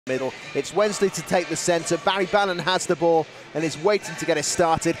middle. It's Wednesday to take the centre. Barry Bannon has the ball and is waiting to get it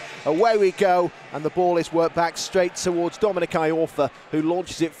started. Away we go, and the ball is worked back straight towards Dominic Iorfa, who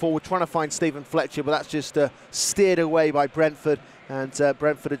launches it forward, trying to find Stephen Fletcher, but that's just steered away by Brentford. And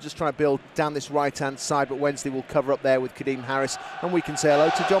Brentford are just trying to build down this right-hand side, but Wednesday will cover up there with Kadeem Harris. And we can say hello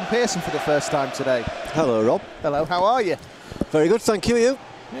to John Pearson for the first time today. Hello, Rob. Hello, how are you? Very good, thank you. You?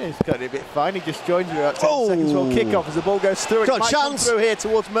 Yeah, he's got it a bit fine. He just joined you about 10 seconds before kick-off as the ball goes through. Got it might come through here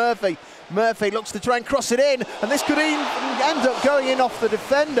towards Murphy. Murphy looks to try and cross it in, and this could even end up going in off the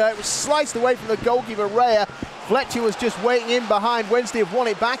defender. It was sliced away from the goalkeeper, Raya. Fletcher was just waiting in behind. Wednesday have won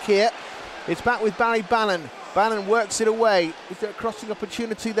it back here. It's back with Barry Bannon. Bannon works it away. Is there a crossing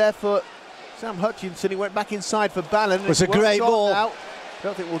opportunity there for Sam Hutchinson? He went back inside for Bannon. It was a great ball. Now.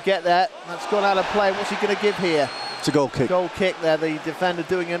 Don't think we'll get there. That's gone out of play. What's he going to give here? It's a goal kick. Goal kick there. The defender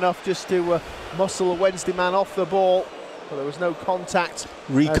doing enough just to muscle a Wednesday man off the ball. But there was no contact.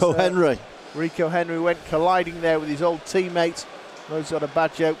 Rico Henry. Rico Henry went colliding there with his old teammate. Those got a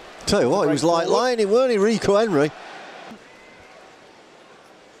bad joke. Tell you what, he was like lining, weren't he, Rico Henry?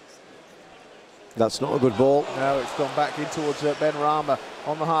 That's not a good ball. No, it's gone back in towards Ben Rama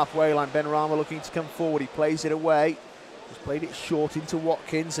on the halfway line. Ben Rama looking to come forward. He plays it away. Just played it short into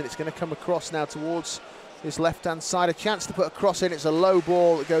Watkins, and it's going to come across now towards this left-hand side. A chance to put a cross in. It's a low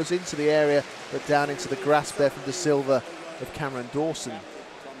ball that goes into the area, but down into the grasp there from De Silva of Cameron Dawson.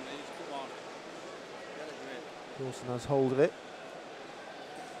 Dawson has hold of it.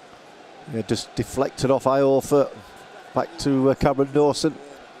 Yeah, just deflected off Iorfa. Back to Cameron Dawson.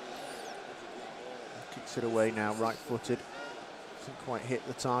 Kicks it away now, right-footed. Doesn't quite hit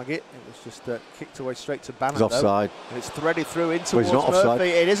the target. It was just kicked away straight to Bannon. He's offside. And it's threaded through into Murphy. Offside.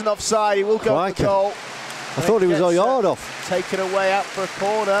 It isn't offside. He will go for goal. I thought he was a yard off. Taken away out for a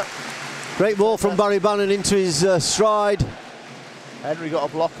corner. Great ball from Barry Bannon into his stride. Henry got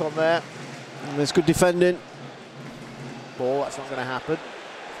a block on there. And there's good defending. Ball, that's not going to happen.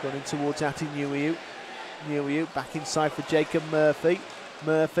 It's gone in towards Ati Nuiu. Nuiu back inside for Jacob Murphy.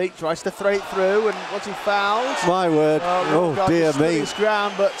 Murphy tries to throw it through, and what's he fouled? My word. Oh dear me. His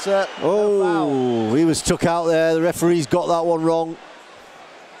ground, but no foul. He was stuck out there. The referee's got that one wrong.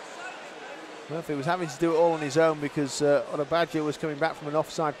 Murphy was having to do it all on his own because Onabajo was coming back from an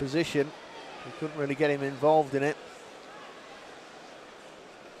offside position. He couldn't really get him involved in it.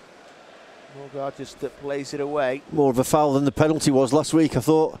 Morgard just plays it away. More of a foul than the penalty was last week, I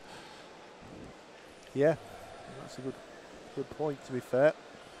thought. Yeah, that's a good point, to be fair.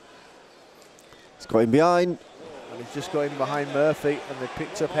 It's got him behind. And he's just got in behind Murphy, and they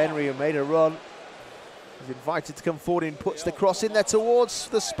picked up Henry and made a run. He's invited to come forward and puts the cross in there towards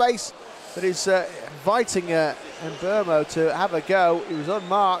the space that is inviting Mbermo to have a go. He was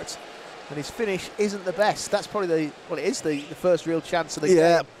unmarked, and his finish isn't the best. That's probably it is the first real chance of the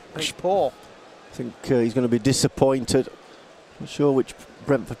game. And it's poor. I think he's going to be disappointed. Not sure which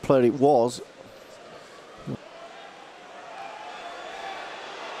Brentford player it was. Ball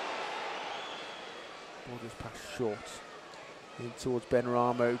just passed short. In towards Ben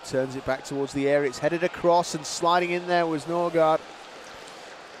Ramo, turns it back towards the area. It's headed across, and sliding in there was Norgard.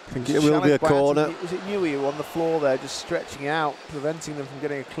 I think it will be a corner. Was it Newey on the floor there, just stretching out, preventing them from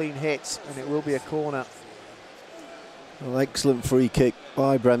getting a clean hit, and it will be a corner. Well, excellent free kick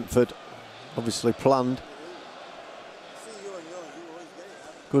by Brentford, obviously planned.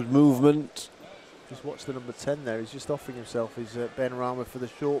 Good movement. Just watch the number 10 there. He's just offering himself. He's Ben Rama for the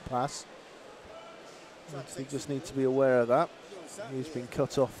short pass. He just needs to be aware of that. He's been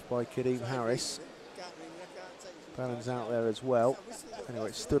cut off by Kadeem Harris. Bannon's out there as well. Anyway,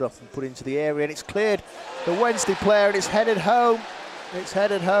 it's stood up and put into the area, and it's cleared the Wednesday player, and it's headed home. It's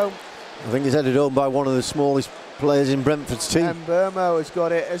headed home. I think it's headed home by one of the smallest players in Brentford's team. And Mbermo has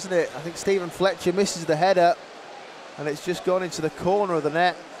got it, isn't it? I think Stephen Fletcher misses the header, and it's just gone into the corner of the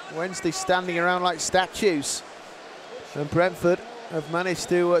net. Wednesday standing around like statues. And Brentford have managed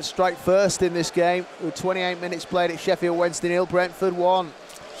to strike first in this game with 28 minutes played at Sheffield Wednesday 0, Brentford 1.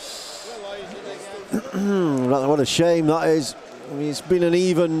 What a shame that is. I mean, it's been an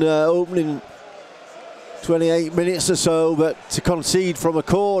even opening 28 minutes or so, but to concede from a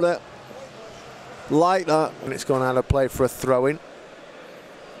corner like that. And it's gone out of play for a throw-in.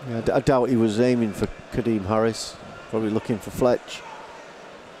 Yeah, I doubt he was aiming for Kadeem Harris, probably looking for Fletch.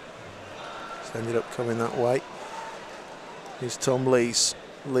 It's ended up coming that way. Here's Tom Lees.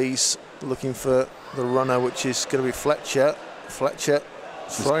 Lees looking for the runner, which is going to be Fletcher. Fletcher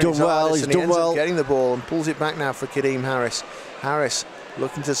throwing he's done well, he's done well. Getting the ball and pulls it back now for Kadeem Harris. Harris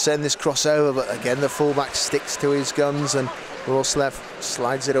looking to send this crossover, but again the fullback sticks to his guns, and Rorslev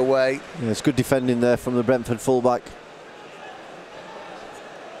slides it away. Yeah, it's good defending there from the Brentford fullback.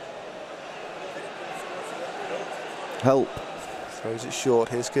 help. Throws it short.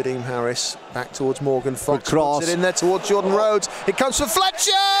 Here's Kadeem Harris back towards Morgan Fox. Cross. Puts it in there towards Jordan Rhodes. It comes for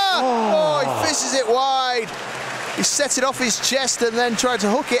Fletcher! Oh, he fizzes it wide. He set it off his chest and then tried to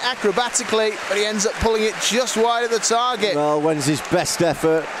hook it acrobatically, but he ends up pulling it just wide of the target. Well, Wednesday's best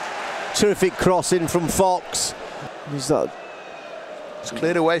effort. Terrific cross in from Fox. He's that. It's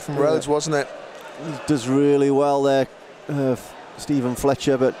cleared away from Rhodes, wasn't it? He does really well there, Stephen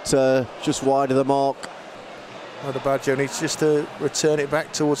Fletcher, but just wide of the mark. Adebayo needs just to return it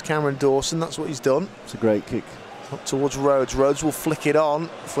back towards Cameron Dawson. That's what he's done. It's a great kick. Up towards Rhodes. Rhodes will flick it on.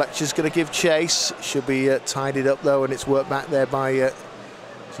 Fletcher's going to give chase. Should be tidied up though, and it's worked back there by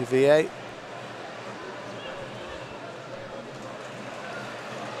Javier.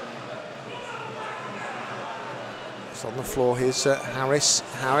 It's on the floor. Here's Harris.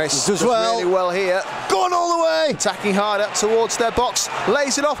 Harris does really well here. Gone all the way. Attacking hard up towards their box.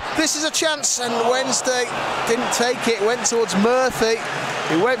 Lays it off. This is a chance, and Wednesday didn't take it. Went towards Murphy.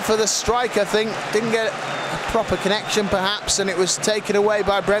 He went for the strike, I think. Didn't get a proper connection, perhaps, and it was taken away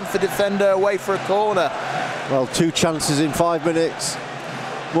by Brentford defender away for a corner. Well, 2 chances in 5 minutes.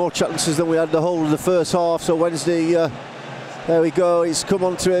 More chances than we had the whole of the first half. So Wednesday, there we go. He's come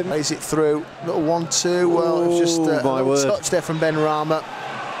on to him. Plays it through. Little 1-2. Well, it was just a little touch there from Ben Rama.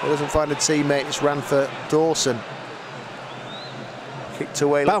 He doesn't find a teammate. It's ran for Dawson. Kicked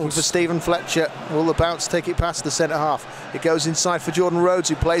away, looking for Stephen Fletcher. Will the bounce take it past the centre half? It goes inside for Jordan Rhodes,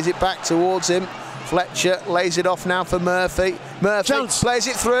 who plays it back towards him. Fletcher lays it off now for Murphy. Murphy plays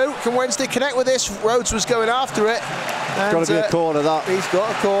it through. Can Wednesday connect with this? Rhodes was going after it. It's got to be a corner, that. He's got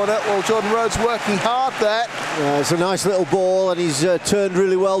a corner. Well, Jordan Rhodes working hard there. It's a nice little ball, and he's turned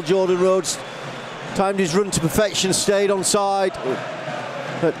really well, Jordan Rhodes. Timed his run to perfection, stayed on side.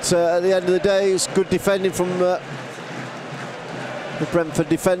 But at the end of the day, it's good defending from the Brentford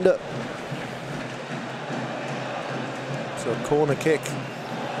defender. So a corner kick.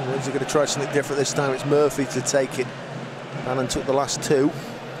 When's he going to try something different this time? It's Murphy to take it. Bannon took the last 2.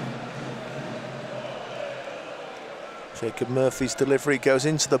 Jacob Murphy's delivery goes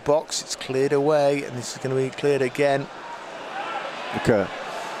into the box. It's cleared away, and this is going to be cleared again. Okay.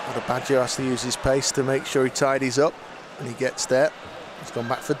 Adebayo has to use his pace to make sure he tidies up, and he gets there. He's gone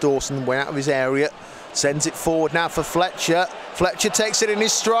back for Dawson, way out of his area. Sends it forward now for Fletcher. Fletcher takes it in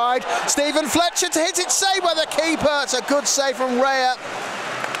his stride. Stephen Fletcher to hit it, saved by the keeper. It's a good save from Raya.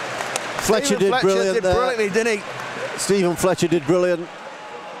 Fletcher did brilliantly, didn't he? Stephen Fletcher did brilliant.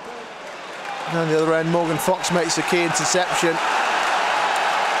 And on the other end, Morgan Fox makes a key interception.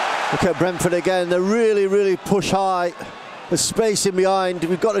 Look at Brentford again. They really, really push high. There's space in behind.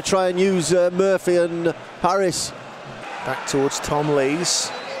 We've got to try and use Murphy and Harris. Back towards Tom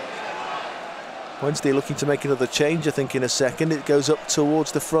Lees. Wednesday looking to make another change, I think, in a second. It goes up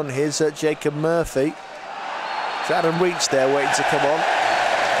towards the front. Here's Jacob Murphy. Is Adam Reach there waiting to come on?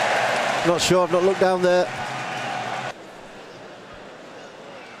 Not sure, I've not looked down there.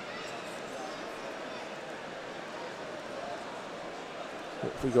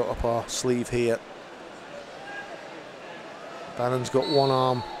 What have we got up our sleeve here? Bannon's got one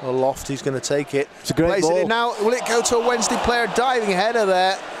arm aloft, he's going to take it. It's a great ball. Plays it in now. Will it go to a Wednesday player? Diving header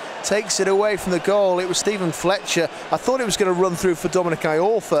there. Takes it away from the goal. It was Stephen Fletcher. I thought it was going to run through for Dominic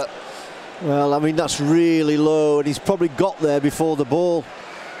Iorfa. Well, I mean, that's really low, and he's probably got there before the ball.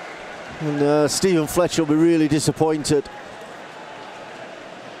 And Stephen Fletcher will be really disappointed.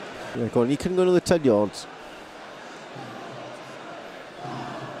 Yeah, go on, you can go another 10 yards.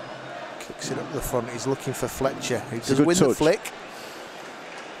 Kicks it up the front. He's looking for Fletcher. He does win the flick.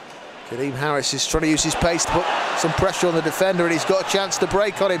 Kadeem Harris is trying to use his pace to put some pressure on the defender, and he's got a chance to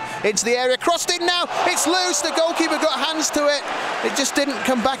break on him. Into the area, crossed in now, it's loose, the goalkeeper got hands to it. It just didn't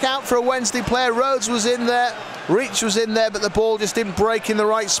come back out for a Wednesday player. Rhodes was in there, Reach was in there, but the ball just didn't break in the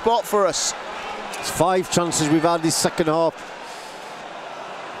right spot for us. It's 5 chances we've had this second half.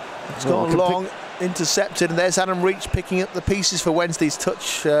 It's gone long, intercepted, and there's Adam Reach picking up the pieces for Wednesday's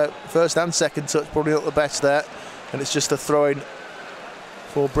touch. First and second touch, probably not the best there, and it's just a throw-in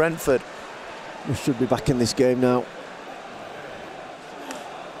for Brentford. We should be back in this game now.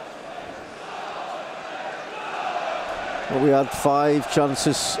 Well, we had 5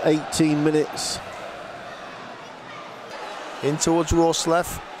 chances, 18 minutes. In towards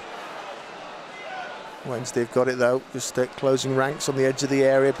Rorslev. Wednesday have got it though, just closing ranks on the edge of the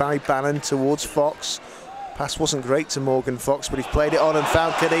area. Barry Bannon towards Fox. Pass wasn't great to Morgan Fox, but he's played it on and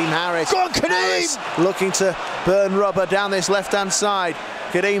found Kadeem Harris. Go on, Kadeem! Harris looking to burn rubber down this left-hand side.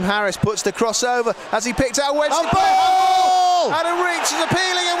 Kadeem Harris puts the crossover as he picked out Wednesday. handball. Adam Reach is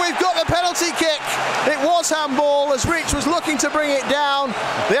appealing, and we've got the penalty kick. It was handball as Reach was looking to bring it down.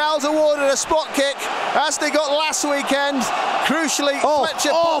 The Owls awarded a spot kick, as they got last weekend. Crucially, Fletcher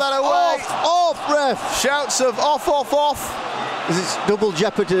put that away. Off, ref. Shouts of off, off, off. Is it double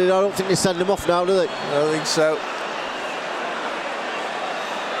jeopardy? I don't think they send him off now, do they? I don't think so.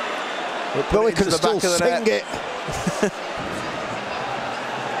 But we can still sing it.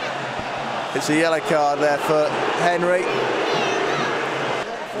 It's a yellow card there for Henry.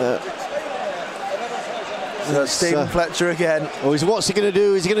 So Stephen Fletcher again. Oh, what's he going to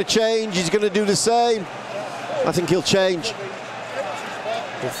do? Is he going to change? He's going to do the same. I think he'll change.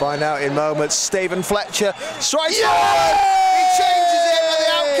 We'll find out in moments. Stephen Fletcher strikes forward. He changes it, and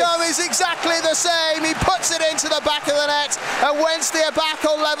the outcome is exactly the same. He puts it into the back of the net, and Wednesday are back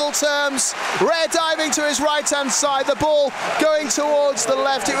on level terms. Rare diving to his right-hand side. The ball going towards the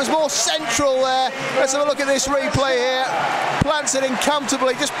left. It was more central there. Let's have a look at this replay here. Plants it in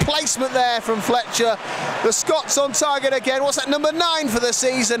comfortably. Just placement there from Fletcher. The Scots on target again. What's that, number 9 for the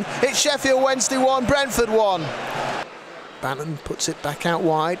season? It's Sheffield Wednesday 1, Brentford 1. Bannon puts it back out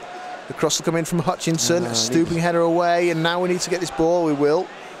wide. The cross will come in from Hutchinson. A stooping header away, and now we need to get this ball. We will.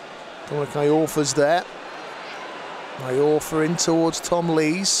 Dominic Iorfa's there. Iorfa in towards Tom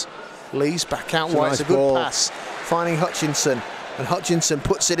Lees. Lees back out wide. It's a good pass. Finding Hutchinson. And Hutchinson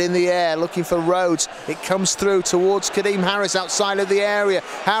puts it in the air, looking for Rhodes. It comes through towards Kadeem Harris outside of the area.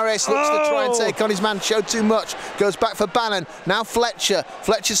 Harris looks to try and take on his man, showed too much. Goes back for Bannon. Now Fletcher.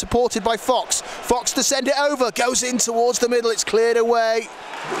 Fletcher supported by Fox. Fox to send it over. Goes in towards the middle. It's cleared away.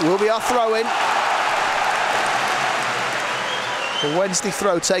 It will be our throw-in. The Wednesday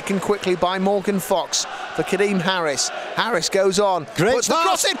throw taken quickly by Morgan Fox for Kadeem Harris. Harris goes on. Great puts the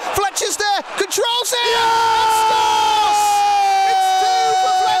cross in. Fletcher's there. Controls it. Yeah! And scores!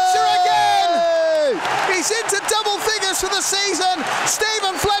 He's into double figures for the season.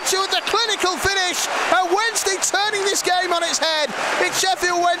 Stephen Fletcher with the clinical finish, and Wednesday turning this game on its head. It's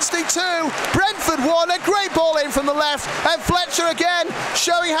Sheffield Wednesday 2, Brentford 1. A great ball in from the left, and Fletcher again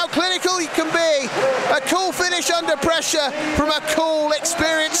showing how clinical he can be. A cool finish under pressure from a cool,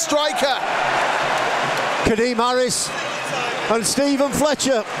 experienced striker. Kadeem Harris and Stephen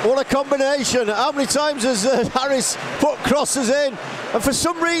Fletcher, what a combination. How many times has Harris put crosses in? And for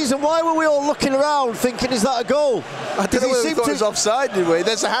some reason, why were we all looking around thinking, is that a goal? I don't know whether we thought it was offside, did we?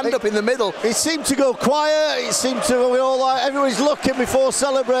 There's a hand up in the middle. It seemed to go quiet. It seemed to, we all like, everybody's looking before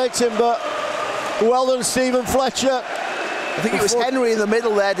celebrating, but well done, Stephen Fletcher. I think it was Henry in the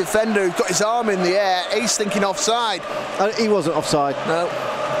middle there, defender, who got his arm in the air. He's thinking offside. He wasn't offside. No.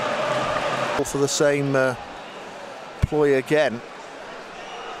 For the same ploy again.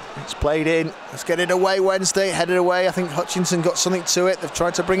 It's played in. Let's get it away, Wednesday. Headed away. I think Hutchinson got something to it. They've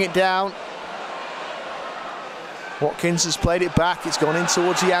tried to bring it down. Watkins has played it back. It's gone in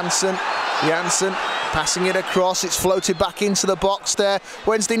towards Janssen. Janssen passing it across. It's floated back into the box there.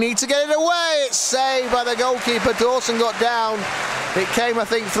 Wednesday need to get it away. It's saved by the goalkeeper. Dawson got down. It came, I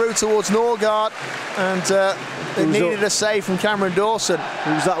think, through towards Norgard, and it needed a save from Cameron Dawson.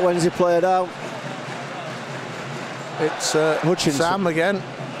 Who's that Wednesday player down? It's Hutchinson. Sam again,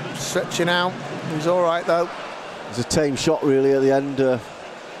 stretching out. He's all right though. It's a tame shot really at the end.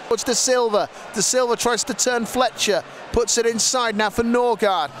 It's De Silva. De Silva tries to turn Fletcher, puts it inside now for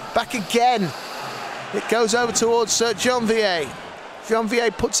Norgard. Back again. It goes over towards Janvier.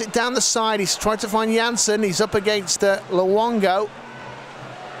 Janvier puts it down the side. He's tried to find Janssen. He's up against Luongo.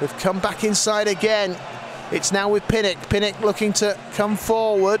 They've come back inside again. It's now with Pinnock. Pinnock looking to come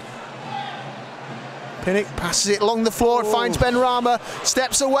forward. Pinnock passes it along the floor, finds Ben Rama,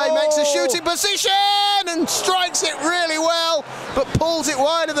 steps away, makes a shooting position and strikes it really well, but pulls it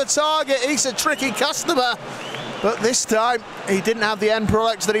wide of the target. He's a tricky customer, but this time he didn't have the end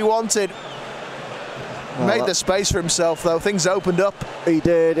product that he wanted. Well, made the space for himself though, things opened up. He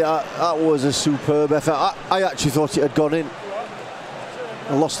did, that was a superb effort. I actually thought it had gone in.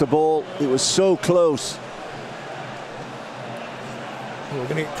 I lost the ball, it was so close. We're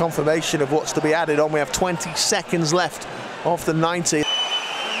going to get confirmation of what's to be added on. We have 20 seconds left of the 90.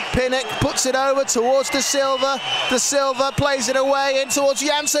 Pinnock puts it over towards De Silva. De Silva plays it away in towards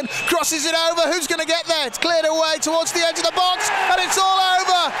Janssen, crosses it over. Who's going to get there? It's cleared away towards the edge of the box, and it's all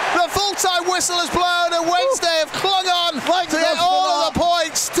over. The full-time whistle has blown, and Wednesday have clung on to get all of the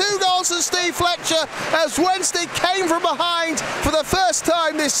points. 2 goals from Steve Fletcher. Fletcher as Wednesday came from behind for the first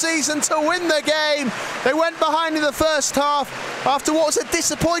time this season to win the game. They went behind in the first half after what was a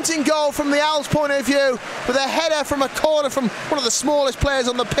disappointing goal from the Owls' point of view, with a header from a corner from one of the smallest players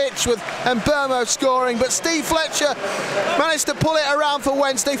on the pitch, with Mbermo scoring. But Steve Fletcher managed to pull it around for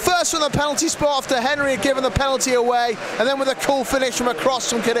Wednesday, first from the penalty spot after Henry had given the penalty away, and then with a cool finish from a cross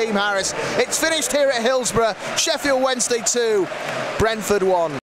from Kadeem Harris. It's finished here at Hillsborough. Sheffield Wednesday 2, Brentford 1.